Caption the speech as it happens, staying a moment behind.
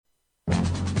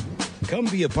Come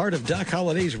be a part of Doc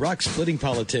Holliday's Rock Splitting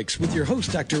Politics with your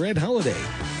host, Dr. Ed Holliday.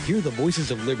 Hear the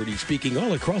voices of liberty speaking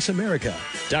all across America.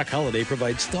 Doc Holliday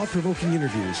provides thought-provoking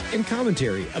interviews and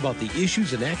commentary about the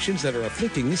issues and actions that are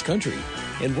afflicting this country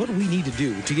and what we need to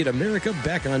do to get America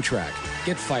back on track.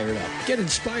 Get fired up, get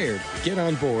inspired, get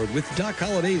on board with Doc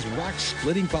Holliday's Rock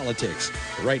Splitting Politics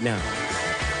right now.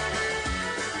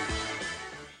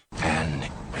 And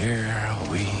here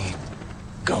we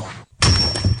go.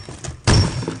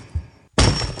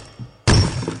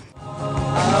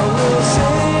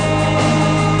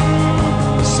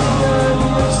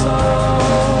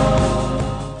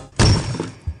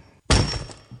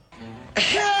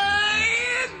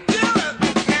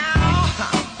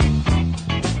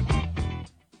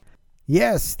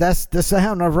 Yes, that's the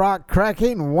sound of rock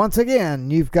cracking. Once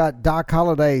again, you've got Doc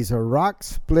Holliday's Rock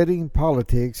Splitting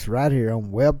Politics right here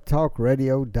on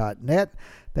webtalkradio.net.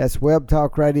 That's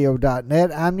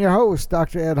webtalkradio.net. I'm your host,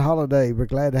 Dr. Ed Holliday. We're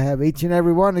glad to have each and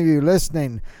every one of you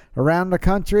listening around the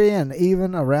country and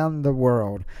even around the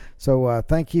world. So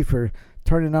thank you for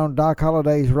turning on Doc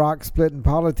Holliday's Rock Splitting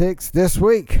Politics. This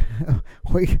week,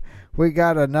 we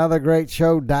got another great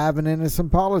show diving into some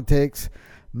politics.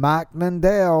 Mike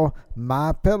Lindell,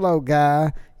 my pillow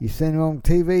guy. You've seen him on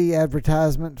TV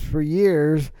advertisements for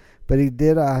years, but he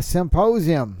did a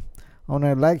symposium on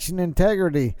election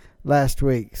integrity last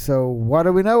week. So what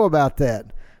do we know about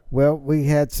that? Well, we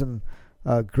had some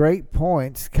great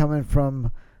points coming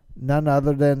from none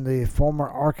other than the former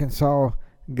Arkansas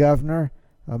governor,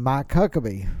 Mike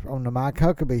Huckabee, on the Mike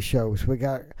Huckabee shows. We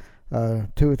got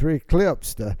 2 or 3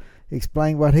 clips to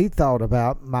explain what he thought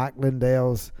about Mike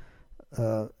Lindell's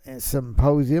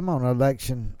symposium on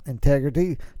election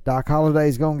integrity. Doc Holliday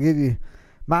is going to give you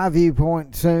my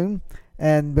viewpoint soon.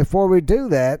 And before we do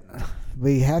that,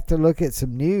 we have to look at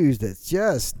some news that's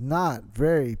just not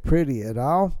very pretty at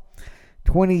all.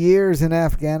 20 years in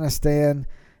Afghanistan,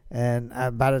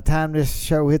 and by the time this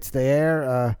show hits the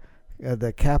air,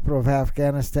 the capital of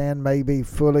Afghanistan may be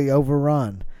fully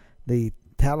overrun. The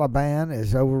Taliban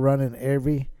is overrunning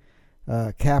every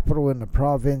capital in the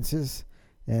provinces,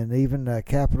 and even the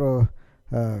capital,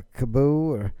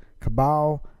 Kabul,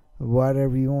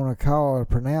 whatever you want to call or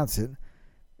pronounce it.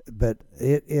 But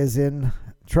it is in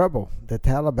trouble. The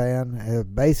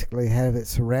Taliban basically have it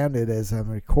surrounded as I'm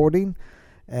recording,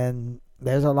 and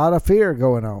there's a lot of fear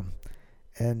going on.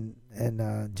 And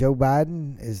Joe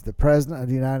Biden is the president of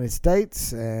the United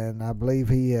States, and I believe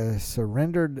he has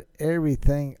surrendered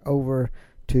everything over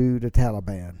to the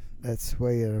Taliban. That's the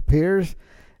way it appears.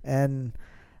 And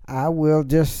I will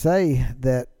just say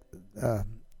that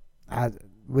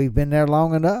we've been there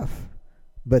long enough,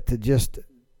 but to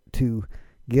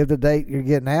give the date you're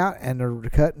getting out and to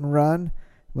cut and run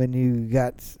when you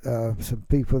got some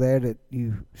people there that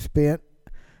you spent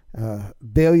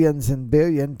billions and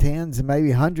billions, tens and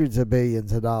maybe hundreds of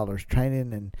billions of dollars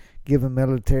training and giving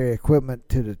military equipment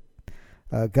to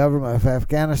the government of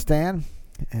Afghanistan.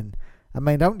 And I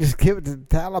mean, don't just give it to the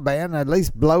Taliban. At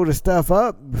least blow the stuff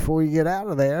up before you get out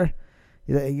of there.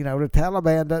 You know, the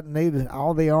Taliban doesn't need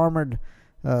all the armored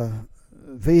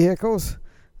vehicles,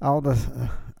 all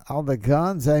the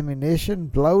guns, ammunition.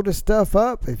 Blow the stuff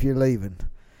up if you're leaving.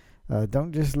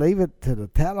 Don't just leave it to the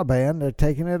Taliban. They're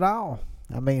taking it all.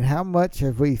 I mean, how much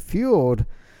have we fueled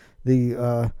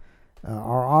or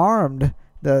armed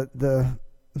the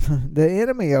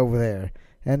enemy over there?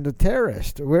 And the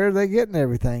terrorists, where are they getting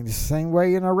everything? The same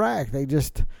way in Iraq. They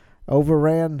just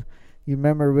overran. You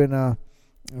remember when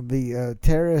the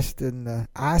terrorists and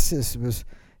ISIS was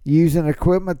using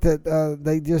equipment that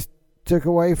they just took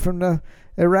away from the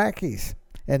Iraqis.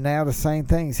 And now the same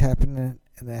thing's happening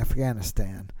in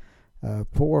Afghanistan.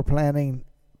 Poor planning.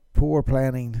 We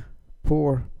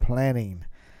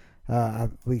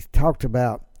talked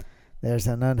about there's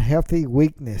an unhealthy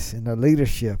weakness in the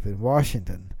leadership in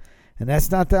Washington. And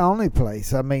that's not the only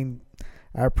place. I mean,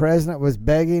 our president was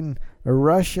begging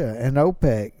Russia and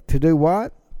OPEC to do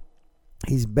what?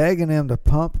 He's begging them to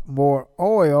pump more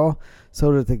oil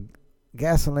so that the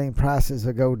gasoline prices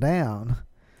will go down.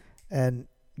 And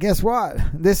guess what?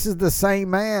 This is the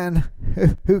same man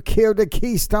who killed the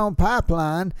Keystone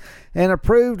Pipeline and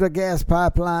approved a gas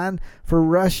pipeline for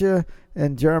Russia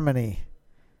and Germany.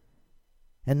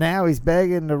 And now he's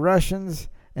begging the Russians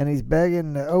and he's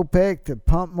begging the OPEC to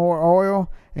pump more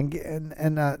oil. And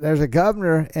there's a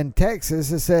governor in Texas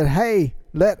that said, hey,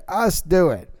 let us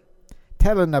do it.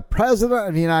 Telling the president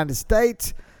of the United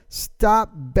States,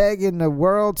 stop begging the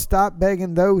world, stop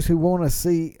begging those who want to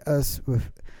see us with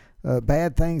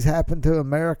bad things happen to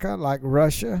America, like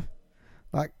Russia,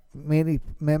 like many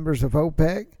members of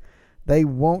OPEC. They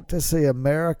want to see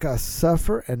America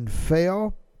suffer and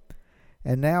fail.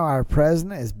 And now our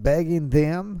president is begging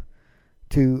them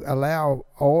to allow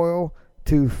oil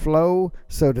to flow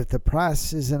so that the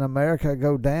prices in America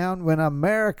go down, when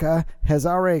America has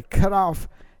already cut off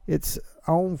its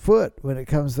own foot when it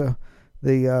comes to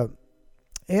the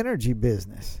energy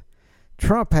business.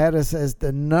 Trump had us as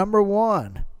the number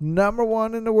one in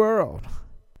the world.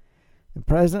 And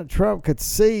President Trump could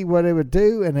see what it would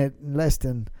do in less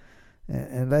than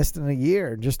a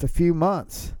year, just a few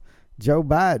months. Joe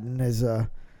Biden has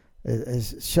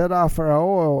shut off our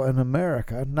oil in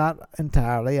America. Not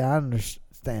entirely, I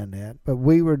understand that. But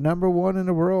we were number one in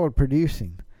the world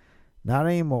producing. Not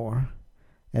anymore.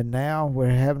 And now we're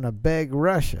having to beg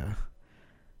Russia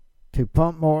to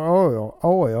pump more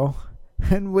oil.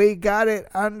 And we got it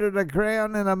under the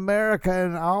ground in America.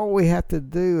 And all we have to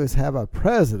do is have a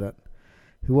president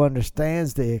who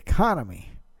understands the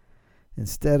economy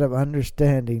instead of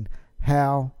understanding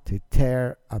how to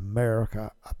tear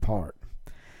America apart.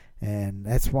 And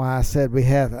that's why I said we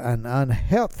have an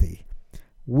unhealthy,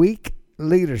 weak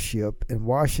leadership in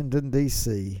Washington,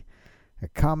 D.C., a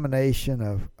combination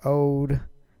of old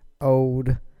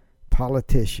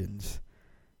politicians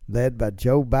led by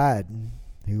Joe Biden,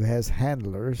 who has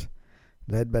handlers,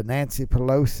 led by Nancy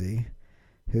Pelosi,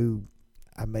 who,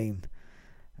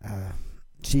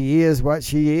 she is what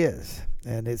she is,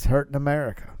 and it's hurting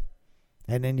America.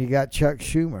 And then you got Chuck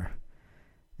Schumer,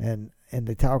 and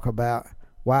they talk about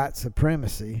white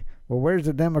supremacy. Well, where's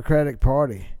the Democratic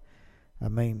Party?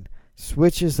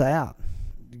 Switches out.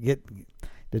 Get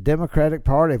the Democratic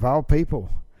Party, of all people,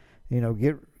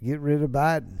 get rid of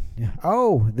Biden.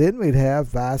 Oh, then we'd have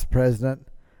Vice President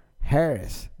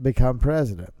Harris become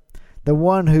president. The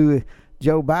one who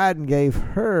Joe Biden gave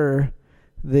her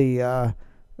the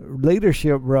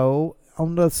leadership role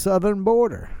on the southern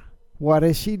border. What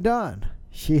has she done?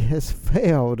 She has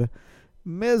failed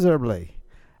miserably.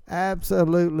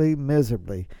 Absolutely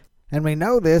miserably. And we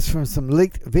know this from some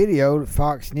leaked video that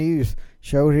Fox News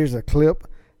showed. Here's a clip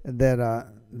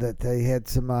that they had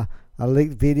some a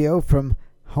leaked video from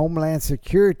Homeland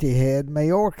Security head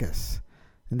Mayorkas.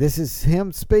 And this is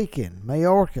him speaking,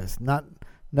 Mayorkas, not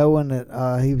knowing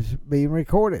that he was being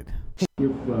recorded.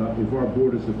 If our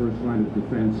border is the first line of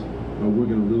defense, we're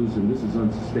going to lose, and this is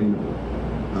unsustainable.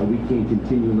 We can't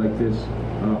continue like this.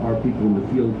 Our people in the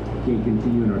field can't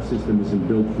continue, and our system isn't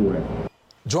built for it.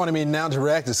 Joining me now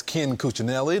direct is Ken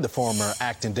Cuccinelli, the former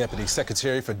acting deputy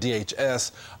secretary for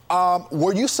DHS.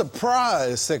 Were you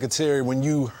surprised, Secretary, when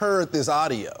you heard this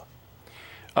audio?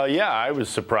 Yeah, I was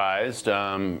surprised.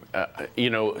 Sadly,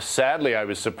 I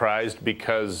was surprised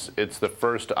because it's the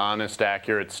first honest,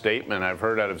 accurate statement I've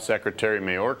heard out of Secretary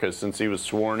Mayorkas since he was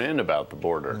sworn in about the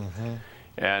border.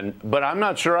 Mm-hmm. But I'm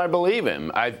not sure I believe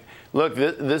him. Look,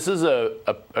 this is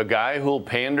a guy who'll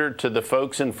pander to the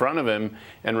folks in front of him.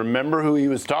 And remember who he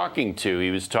was talking to.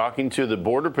 He was talking to the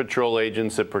Border Patrol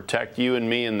agents that protect you and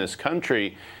me in this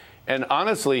country. And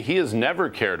honestly, he has never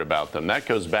cared about them. That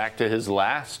goes back to his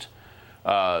last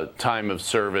time of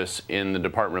service in the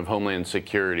Department of Homeland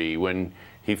Security, when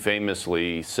he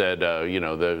famously said,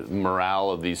 the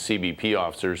morale of these CBP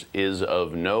officers is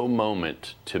of no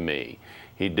moment to me.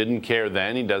 He didn't care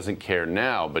then, he doesn't care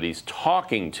now, but he's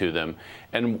talking to them.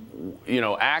 And,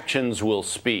 actions will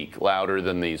speak louder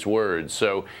than these words.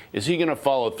 So is he going to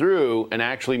follow through and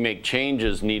actually make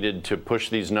changes needed to push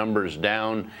these numbers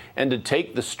down and to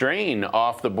take the strain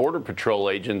off the Border Patrol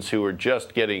agents who are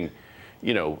just getting,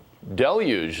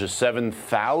 deluge of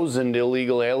 7,000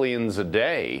 illegal aliens a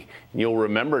day? You'll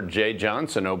remember Jay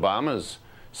Johnson, Obama's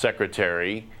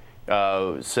secretary,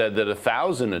 said that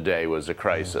 1,000 a day was a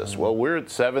crisis. Well, we're at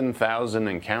 7,000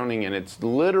 and counting, and it's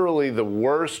literally the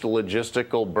worst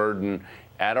logistical burden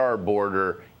at our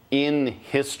border in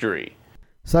history.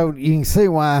 So you can see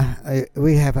why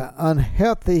we have an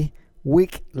unhealthy,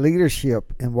 weak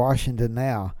leadership in Washington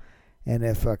now. And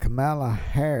if Kamala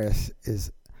Harris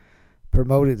is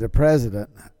promoted to president,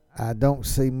 I don't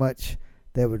see much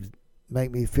that would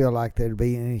make me feel like there'd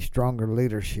be any stronger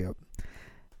leadership.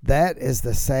 That is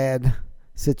the sad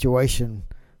situation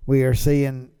we are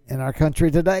seeing in our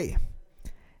country today.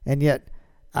 And yet,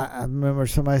 I remember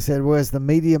somebody said, well, it's the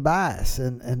media bias.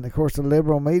 And of course, the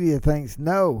liberal media thinks,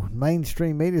 no,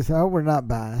 mainstream media says, oh, we're not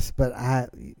biased. But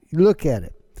look at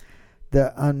it.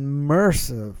 The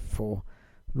unmerciful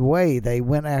way they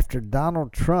went after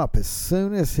Donald Trump as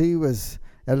soon as he was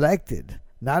elected,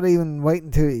 not even waiting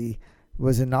until he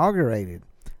was inaugurated,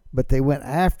 but they went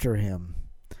after him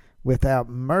without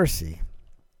mercy,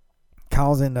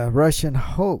 causing a Russian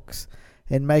hoax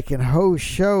and making whole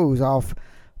shows off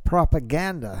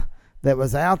propaganda that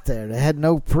was out there. They had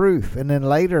no proof. And then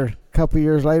later, a couple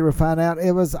years later, we find out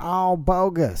it was all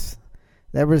bogus.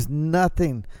 There was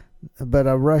nothing but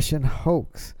a Russian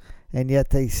hoax. And yet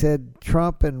they said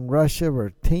Trump and Russia were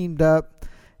teamed up,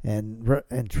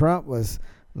 and Trump was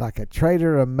like a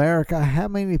traitor to America. How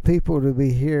many people do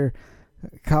we hear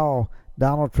call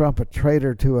Donald Trump a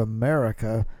traitor to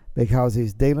America because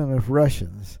he's dealing with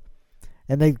Russians?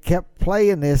 And they kept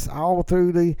playing this all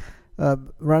through the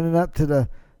running up to the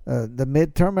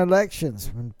midterm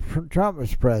elections when Trump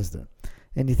was president.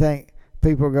 And you think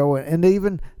people go, and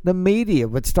even the media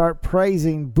would start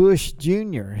praising Bush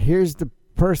Jr. Here's the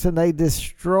person they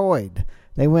destroyed.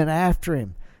 They went after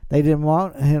him. They didn't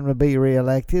want him to be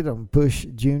reelected on Bush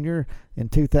Jr. in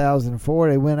 2004.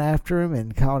 They went after him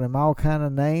and called him all kind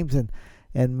of names.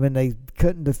 And when they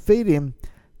couldn't defeat him,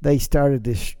 they started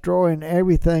destroying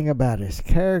everything about his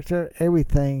character,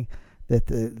 everything that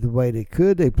the way they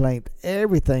could. They blamed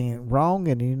everything wrong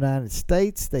in the United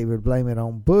States. They would blame it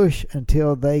on Bush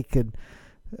until they could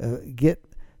get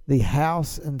the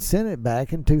House and Senate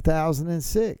back in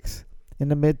 2006 in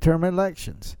the midterm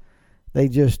elections. They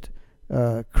just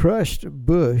crushed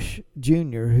Bush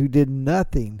Jr., who did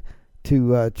nothing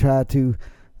to try to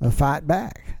fight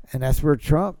back. And that's where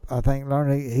Trump, I think,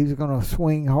 learned he was going to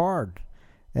swing hard.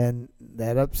 And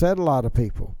that upset a lot of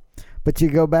people. But you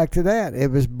go back to that.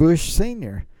 It was Bush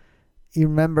Sr. You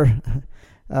remember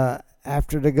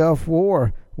after the Gulf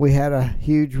War, we had a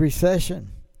huge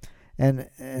recession. And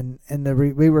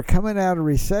we were coming out of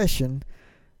recession,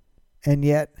 and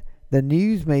yet the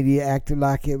news media acted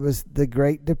like it was the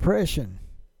Great Depression.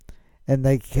 And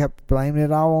they kept blaming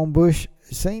it all on Bush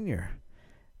Sr.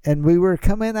 And we were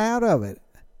coming out of it.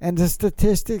 And the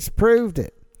statistics proved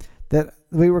it, that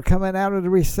we were coming out of the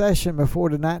recession before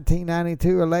the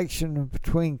 1992 election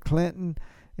between Clinton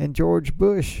and George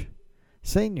Bush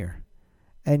Sr.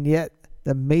 And yet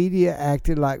the media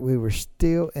acted like we were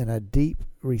still in a deep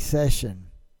recession.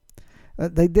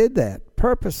 They did that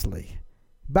purposely,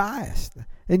 biased.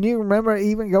 And you remember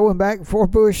even going back before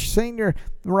Bush Sr.,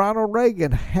 Ronald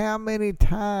Reagan, how many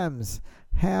times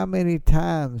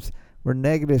were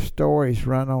negative stories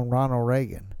run on Ronald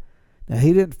Reagan? Now,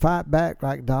 he didn't fight back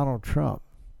like Donald Trump,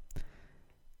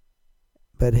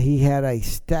 but he had a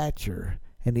stature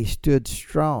and he stood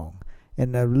strong.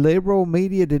 And the liberal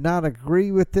media did not agree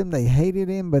with him. They hated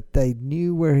him, but they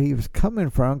knew where he was coming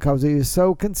from because he was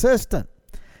so consistent.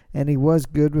 And he was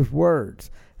good with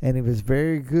words. And he was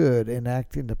very good in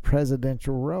acting the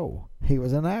presidential role. He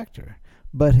was an actor,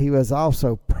 but he was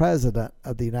also president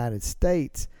of the United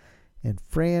States. And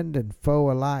friend and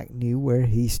foe alike knew where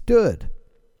he stood.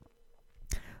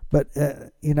 But,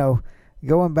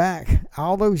 going back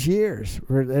all those years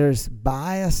where there's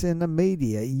bias in the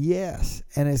media, yes,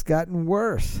 and it's gotten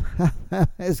worse.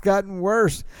 It's gotten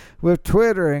worse with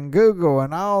Twitter and Google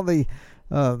and all the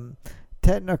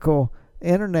technical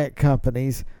internet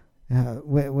companies.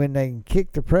 When they can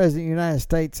kick the President of the United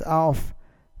States off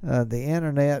the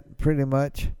internet pretty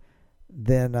much,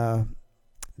 then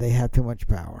they have too much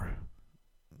power.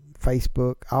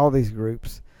 Facebook, all these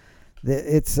groups.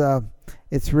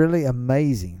 It's really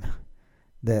amazing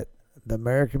that the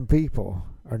American people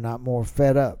are not more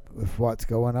fed up with what's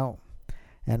going on.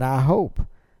 And I hope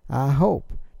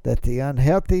that the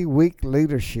unhealthy, weak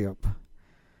leadership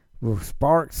will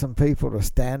spark some people to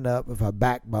stand up with a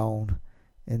backbone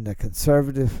in the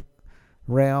conservative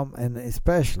realm and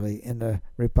especially in the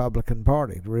Republican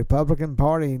Party. The Republican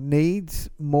Party needs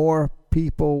more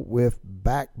people with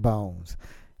backbones.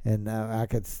 And I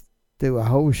could do a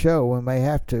whole show, we may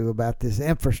have to, about this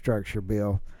infrastructure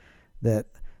bill that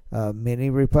many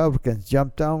Republicans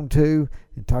jumped on to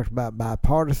and talked about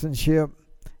bipartisanship.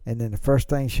 And then the first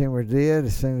thing Schumer did,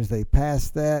 as soon as they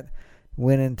passed that,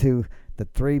 went into the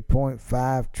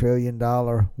 $3.5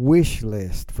 trillion wish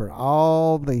list for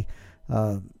all the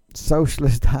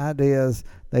socialist ideas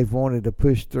they've wanted to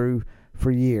push through for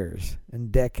years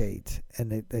and decades.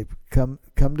 And they've come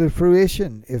to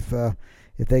fruition if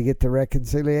they get the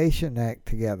Reconciliation Act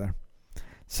together.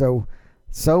 So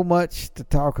much to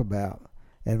talk about.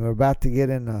 And we're about to get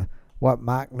into what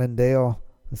Mike Lindell,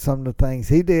 some of the things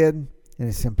he did in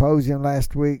his symposium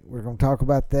last week. We're going to talk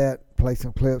about that, play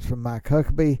some clips from Mike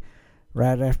Huckabee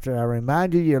right after I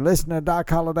remind you, you're listening to Doc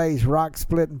Holliday's Rock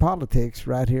Splitting Politics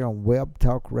right here on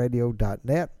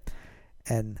webtalkradio.net.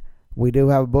 And we do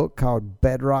have a book called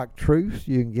Bedrock Truths.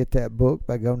 You can get that book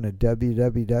by going to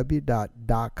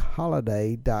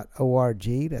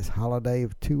www.docholliday.org. That's holiday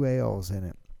with 2 L's in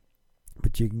it.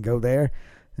 But you can go there.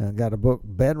 And got a book,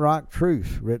 Bedrock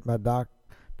Truths, written by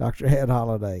Dr. Ed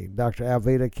Holliday, Dr.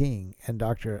 Alveda King, and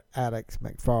Dr. Alex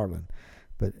McFarland.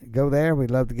 But go there.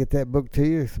 We'd love to get that book to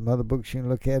you. Some other books you can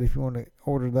look at if you want to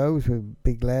order those. We'd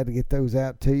be glad to get those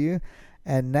out to you.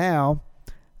 And now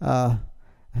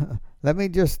Let me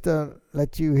just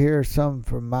let you hear some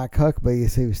from Mike Huckabee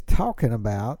as he was talking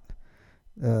about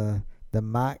the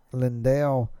Mike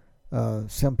Lindell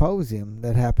symposium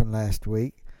that happened last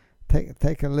week.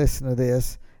 Take a listen to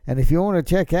this, and if you want to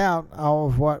check out all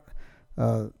of what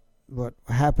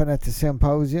happened at the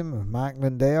symposium of Mike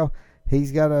Lindell,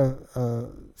 he's got a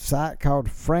site called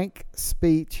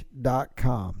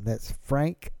frankspeech.com. That's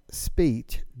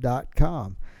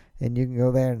frankspeech.com, and you can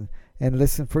go there and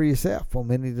listen for yourself on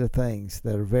many of the things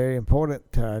that are very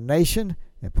important to our nation,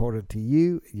 important to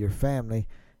you, your family,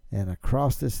 and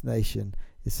across this nation.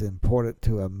 It's important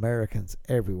to Americans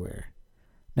everywhere.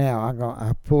 Now,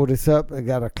 I pulled this up. I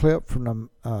got a clip from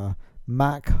the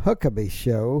Mike Huckabee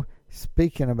show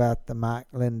speaking about the Mike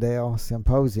Lindell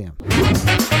Symposium.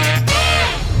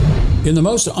 In the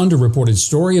most underreported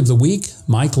story of the week,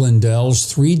 Mike Lindell's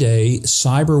 3-day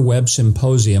Cyber Web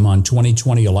Symposium on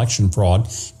 2020 election fraud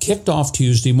kicked off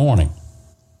Tuesday morning.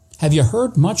 Have you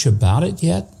heard much about it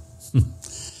yet?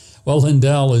 Well,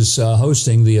 Lindell is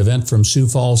hosting the event from Sioux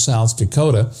Falls, South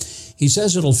Dakota. He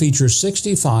says it'll feature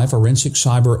 65 forensic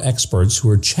cyber experts who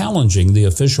are challenging the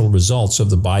official results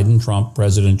of the Biden-Trump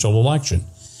presidential election.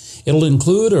 It'll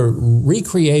include a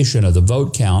recreation of the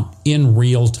vote count in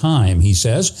real time, he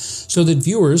says, so that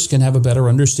viewers can have a better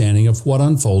understanding of what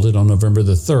unfolded on November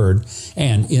the 3rd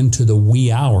and into the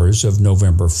wee hours of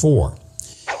November 4.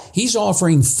 He's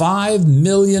offering $5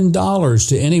 million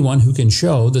to anyone who can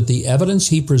show that the evidence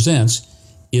he presents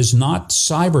is not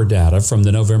cyber data from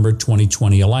the November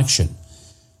 2020 election.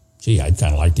 Gee, I'd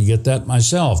kind of like to get that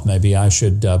myself. Maybe I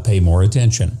should pay more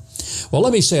attention. Well,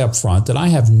 let me say up front that I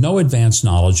have no advanced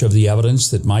knowledge of the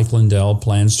evidence that Mike Lindell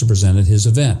plans to present at his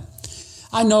event.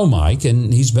 I know Mike,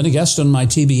 and he's been a guest on my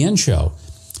TBN show,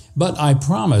 but I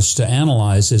promise to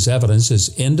analyze his evidence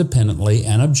as independently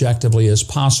and objectively as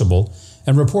possible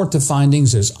and report the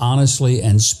findings as honestly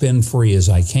and spin-free as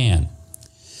I can.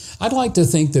 I'd like to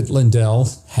think that Lindell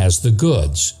has the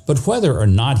goods, but whether or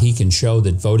not he can show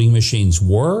that voting machines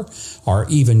were or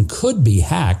even could be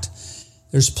hacked,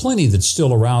 there's plenty that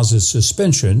still arouses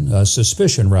suspicion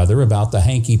about the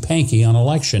hanky-panky on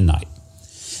election night.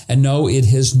 And no, it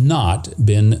has not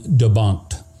been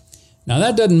debunked. Now,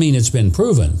 that doesn't mean it's been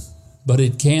proven, but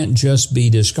it can't just be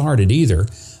discarded either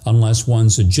unless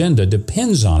one's agenda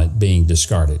depends on it being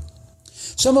discarded.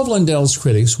 Some of Lindell's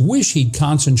critics wish he'd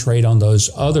concentrate on those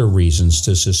other reasons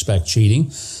to suspect cheating,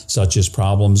 such as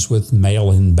problems with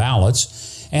mail-in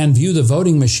ballots, and view the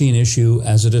voting machine issue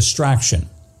as a distraction.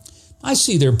 I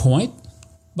see their point,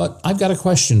 but I've got a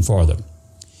question for them.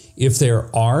 If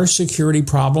there are security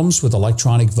problems with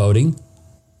electronic voting,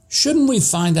 shouldn't we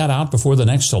find that out before the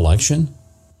next election?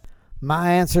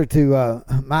 My answer to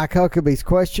Mike Huckabee's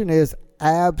question is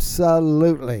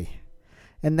absolutely.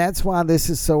 And that's why this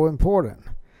is so important.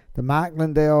 The Mike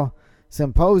Lindell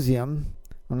Symposium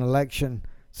on election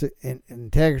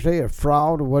integrity or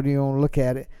fraud, or whatever you want to look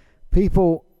at it,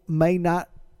 people may not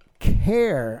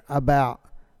care about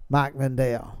Mike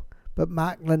Lindell. But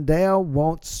Mike Lindell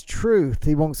wants truth.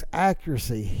 He wants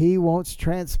accuracy. He wants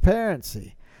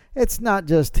transparency. It's not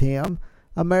just him.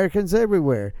 Americans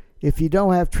everywhere. If you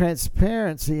don't have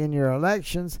transparency in your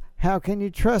elections, how can you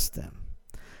trust them?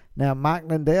 Now, Mike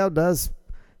Lindell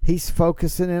he's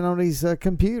focusing in on these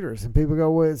computers. And people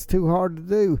go, well, it's too hard to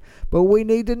do. But we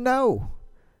need to know.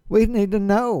 We need to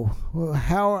know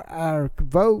how our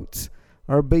votes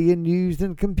are being used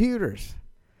in computers.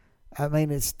 I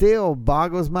mean, it still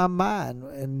boggles my mind,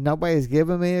 and nobody's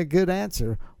given me a good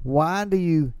answer. Why do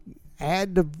you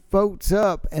add the votes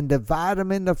up and divide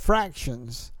them into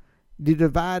fractions? You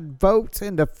divide votes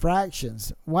into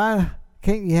fractions. Why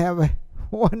can't you have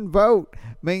one vote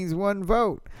means one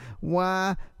vote?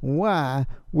 Why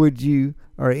would you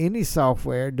or any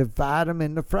software divide them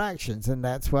into fractions? And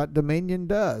that's what Dominion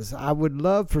does. I would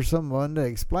love for someone to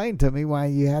explain to me why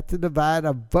you have to divide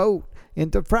a vote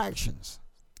into fractions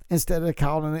instead of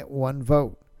calling it one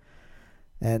vote.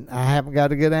 And I haven't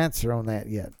got a good answer on that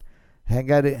yet. Haven't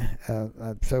got it.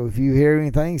 So if you hear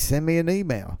anything, send me an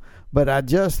email. But I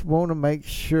just want to make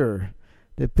sure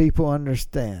that people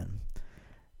understand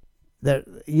that,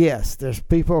 yes, there's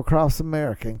people across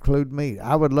America, include me.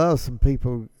 I would love some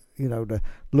people, to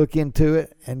look into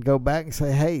it and go back and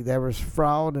say, hey, there was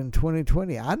fraud in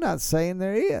 2020. I'm not saying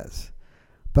there is.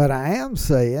 But I am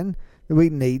saying that we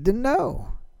need to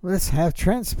know. Let's have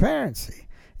transparency.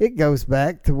 It goes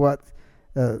back to what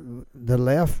the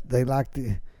left, they like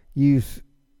to use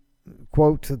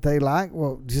quotes that they like.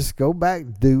 Well, just go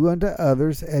back, do unto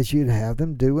others as you'd have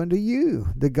them do unto you.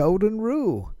 The golden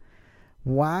rule.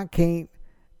 Why can't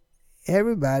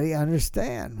everybody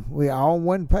understand. We're all on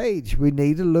one page. We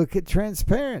need to look at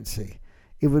transparency.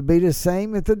 It would be the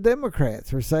same if the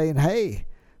Democrats were saying, hey,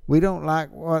 we don't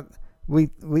like what we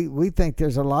think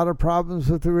there's a lot of problems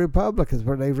with the Republicans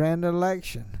where they ran the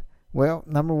election. Well,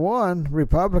 number one,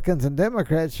 Republicans and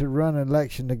Democrats should run an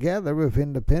election together with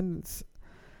independents.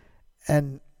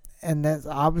 And that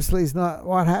obviously is not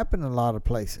what happened in a lot of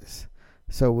places.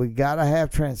 So we got to have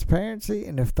transparency,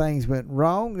 and if things went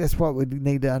wrong, that's what we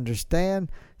need to understand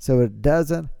so it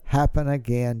doesn't happen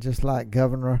again, just like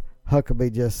Governor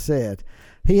Huckabee just said.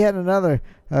 He had another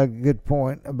good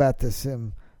point about this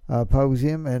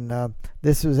symposium, and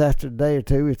this was after a day or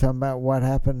two. We were talking about what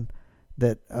happened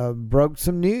that broke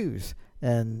some news.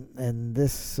 And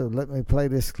this, so let me play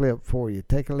this clip for you.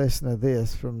 Take a listen to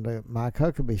this from the Mike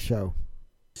Huckabee show.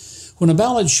 When a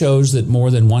ballot shows that more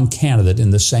than one candidate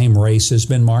in the same race has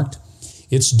been marked,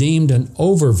 it's deemed an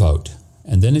overvote,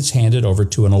 and then it's handed over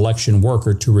to an election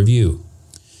worker to review.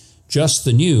 Just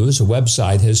the News, a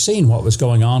website, has seen what was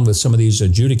going on with some of these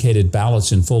adjudicated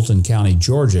ballots in Fulton County,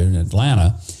 Georgia, and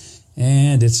Atlanta,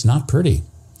 and it's not pretty.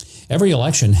 Every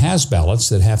election has ballots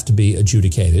that have to be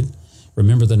adjudicated.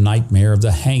 Remember the nightmare of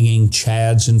the hanging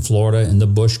Chads in Florida in the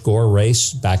Bush-Gore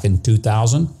race back in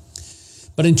 2000?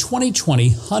 But in 2020,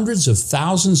 hundreds of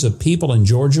thousands of people in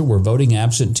Georgia were voting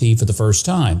absentee for the first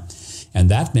time, and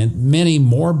that meant many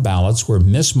more ballots were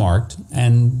mismarked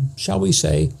and, shall we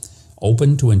say,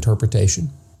 open to interpretation.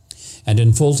 And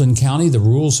in Fulton County, the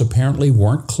rules apparently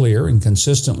weren't clear and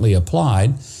consistently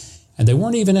applied, and they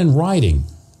weren't even in writing,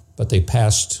 but they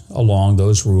passed along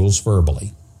those rules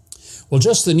verbally. Well,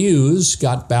 Just the News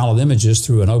got ballot images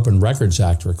through an Open Records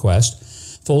Act request.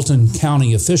 Fulton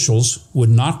County officials would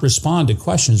not respond to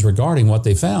questions regarding what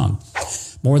they found.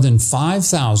 More than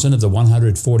 5,000 of the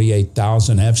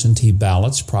 148,000 absentee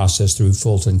ballots processed through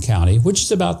Fulton County, which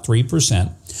is about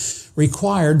 3%,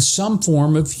 required some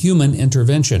form of human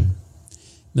intervention.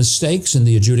 Mistakes in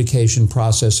the adjudication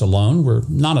process alone were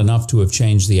not enough to have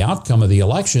changed the outcome of the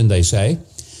election, they say,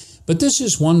 but this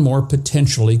is one more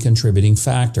potentially contributing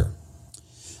factor.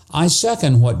 I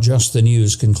second what Just the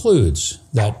News concludes,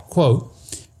 that, quote,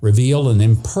 reveal an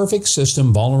imperfect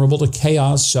system vulnerable to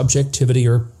chaos, subjectivity,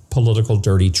 or political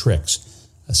dirty tricks,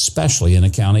 especially in a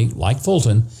county like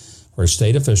Fulton, where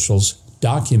state officials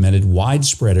documented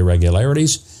widespread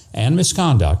irregularities and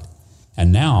misconduct,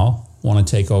 and now want to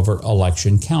take over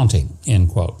election counting, end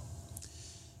quote.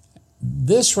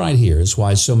 This right here is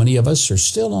why so many of us are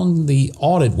still on the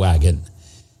audit wagon.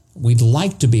 We'd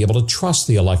like to be able to trust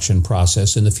the election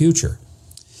process in the future.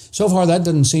 So far, that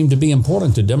doesn't seem to be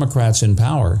important to Democrats in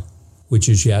power, which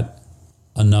is yet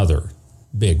another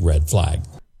big red flag.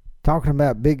 Talking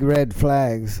about big red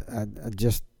flags, I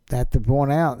just have to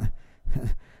point out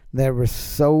there were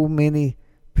so many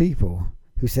people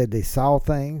who said they saw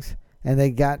things, and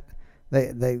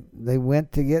they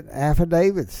went to get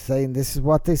affidavits saying this is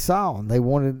what they saw, and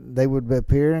they would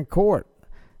appear in court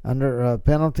under a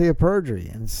penalty of perjury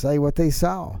and say what they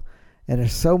saw. And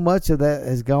there's so much of that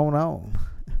has gone on,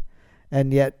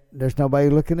 and yet there's nobody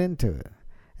looking into it.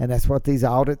 And that's what these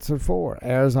audits are for.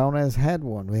 Arizona has had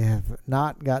one. We have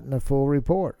not gotten a full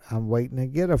report. I'm waiting to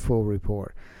get a full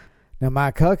report. Now,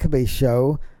 Mike Huckabee's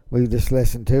show we just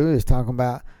listened to is talking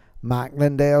about Mike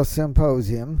Lindell's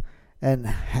symposium and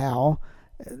how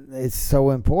it's so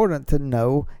important to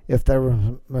know if there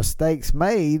were mistakes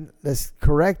made, let's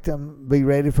correct them, be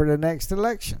ready for the next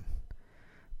election.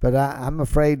 But I'm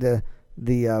afraid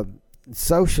the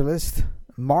socialist,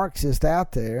 Marxist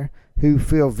out there who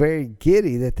feel very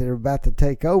giddy that they're about to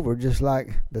take over, just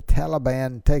like the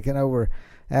Taliban taking over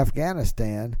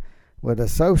Afghanistan, with the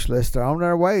socialists are on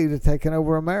their way to taking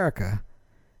over America.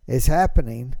 It's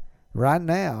happening right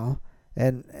now,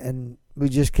 and we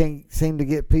just can't seem to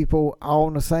get people all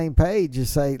on the same page and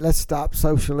say, let's stop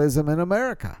socialism in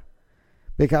America.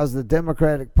 Because the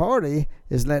Democratic Party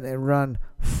is letting it run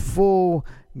full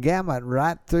gamut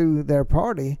right through their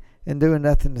party and doing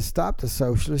nothing to stop the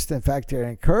socialists. In fact, they're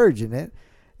encouraging it.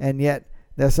 And yet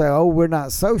they'll say, oh, we're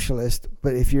not socialist.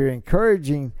 But if you're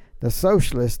encouraging the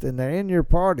socialists and they're in your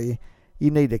party, you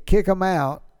need to kick them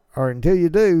out. Or until you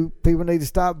do, people need to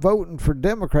stop voting for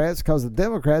Democrats because the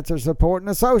Democrats are supporting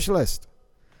the socialists.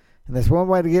 And that's one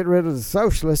way to get rid of the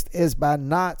socialist is by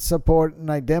not supporting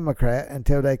a Democrat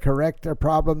until they correct their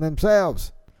problem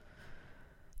themselves.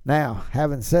 Now,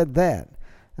 having said that,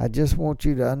 I just want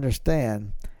you to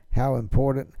understand how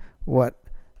important what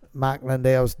Mike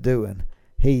Lindell's doing.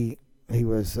 He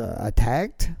was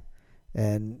attacked,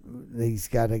 and he's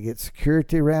got to get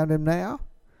security around him now.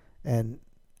 And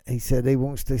he said he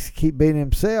wants to keep being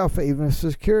himself, even with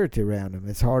security around him.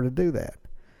 It's hard to do that.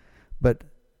 But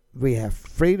we have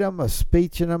freedom of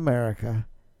speech in America.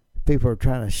 People are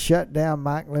trying to shut down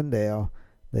Mike Lindell.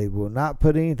 They will not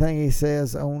put anything he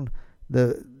says on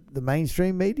the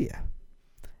mainstream media.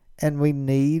 And we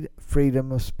need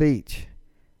freedom of speech.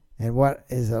 And what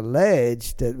is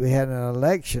alleged that we had an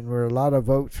election where a lot of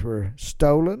votes were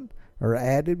stolen or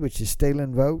added, which is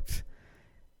stealing votes.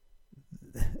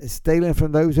 It's stealing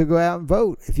from those who go out and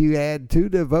vote. If you add to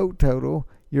the vote total,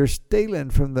 you're stealing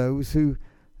from those who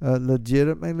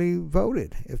legitimately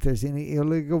voted, if there's any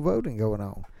illegal voting going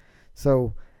on.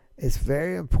 So it's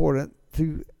very important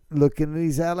to look into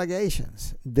these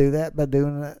allegations. Do that by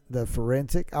doing the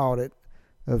forensic audit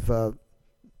of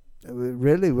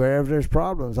really wherever there's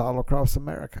problems all across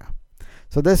America.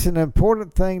 So this is an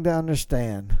important thing to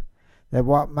understand, that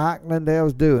what Mike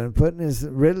Lindell's doing,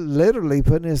 literally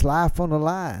putting his life on the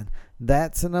line,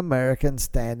 that's an American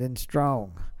standing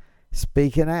strong,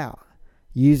 speaking out,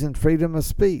 using freedom of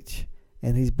speech,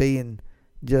 and he's being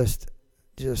just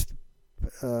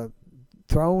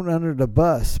thrown under the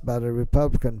bus by the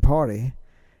Republican Party,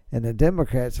 and the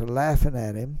Democrats are laughing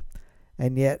at him.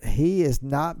 And yet he is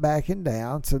not backing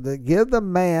down. So to give the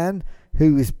man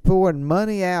who is pouring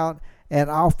money out and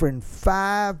offering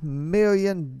 $5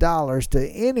 million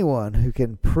to anyone who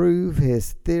can prove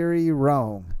his theory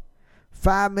wrong.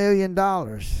 $5 million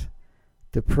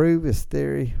to prove his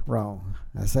theory wrong.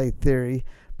 I say theory,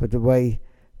 but the way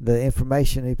the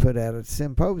information he put out at the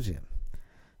symposium.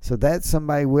 So that's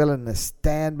somebody willing to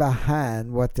stand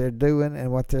behind what they're doing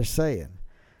and what they're saying.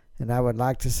 And I would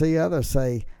like to see others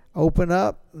say, open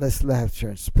up, let's have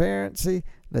transparency,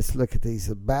 let's look at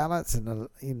these ballots, and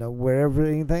wherever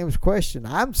anything was questioned.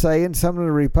 I'm saying some of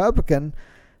the Republican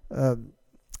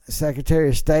Secretary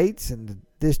of States and the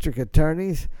district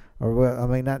attorneys,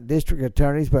 not district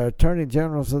attorneys, but attorney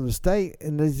generals of the state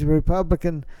in these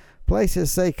Republican places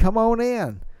say, come on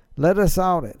in, let us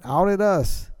audit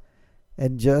us,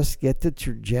 and just get the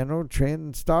general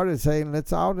trend started saying,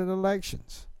 let's audit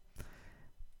elections.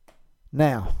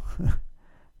 Now,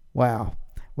 wow,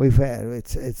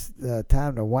 it's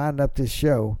time to wind up this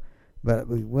show, but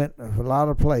we went a lot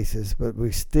of places, but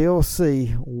we still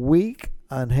see weak,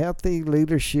 unhealthy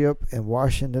leadership in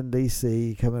Washington,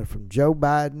 D.C. coming from Joe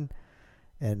Biden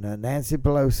and Nancy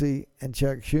Pelosi and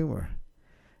Chuck Schumer.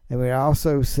 And we're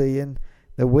also seeing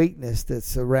the weakness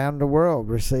that's around the world.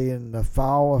 We're seeing the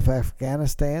fall of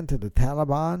Afghanistan to the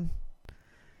Taliban.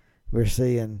 We're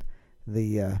seeing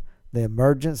the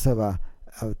emergence of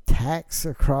attacks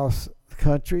across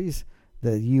countries.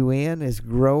 The UN is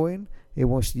growing. It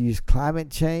wants to use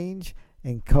climate change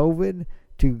and COVID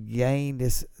to gain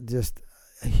this just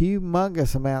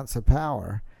humongous amounts of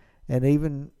power. And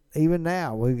even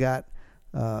now we got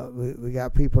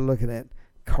people looking at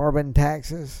carbon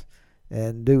taxes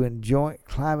and doing joint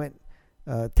climate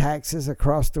taxes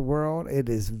across the world. It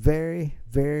is very,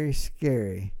 very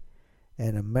scary.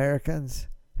 And Americans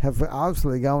have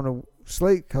obviously gone to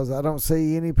sleep because I don't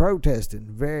see any protesting.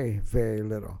 Very, very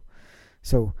little.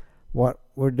 So what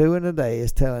we're doing today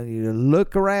is telling you to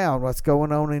look around what's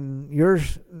going on in your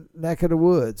neck of the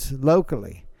woods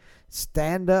locally.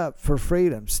 Stand up for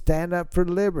freedom. Stand up for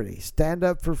liberty. Stand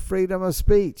up for freedom of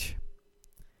speech.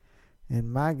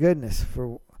 And my goodness,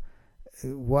 for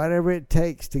whatever it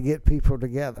takes to get people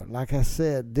together. Like I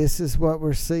said, this is what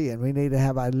we're seeing. We need to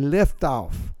have a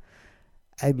liftoff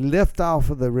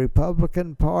of the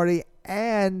Republican Party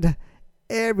and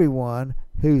everyone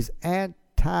who's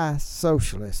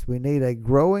anti-socialist. We need a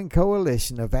growing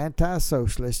coalition of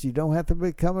anti-socialists. You don't have to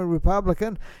become a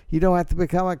Republican. You don't have to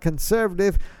become a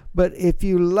conservative. But if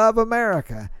you love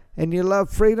America and you love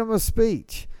freedom of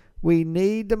speech, we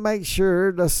need to make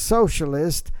sure the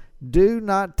socialists do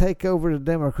not take over the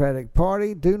Democratic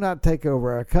Party, do not take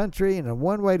over our country. And the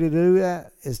one way to do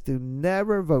that is to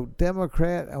never vote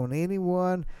Democrat on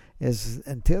anyone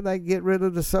until they get rid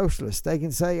of the socialists. They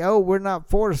can say, oh, we're not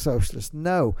for the socialists.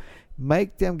 No,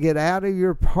 make them get out of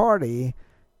your party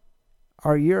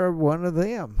or you're one of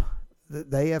them.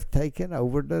 They have taken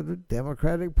over the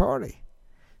Democratic Party.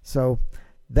 So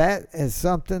that is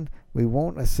something we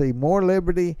want to see. More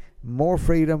liberty, more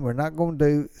freedom. We're not going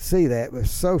to see that with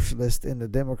socialists in the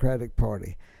Democratic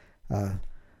Party.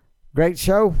 Great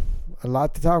show. A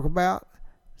lot to talk about.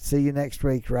 See you next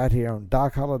week right here on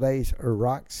Doc Holliday's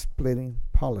Rock Splitting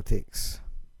Politics.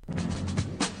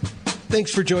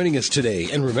 Thanks for joining us today,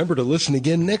 and remember to listen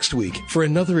again next week for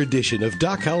another edition of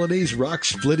Doc Holliday's Rock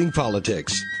Splitting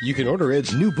Politics. You can order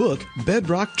Ed's new book,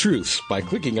 Bedrock Truths, by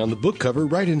clicking on the book cover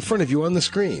right in front of you on the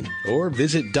screen, or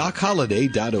visit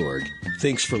DocHolliday.org.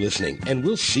 Thanks for listening, and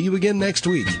we'll see you again next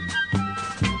week.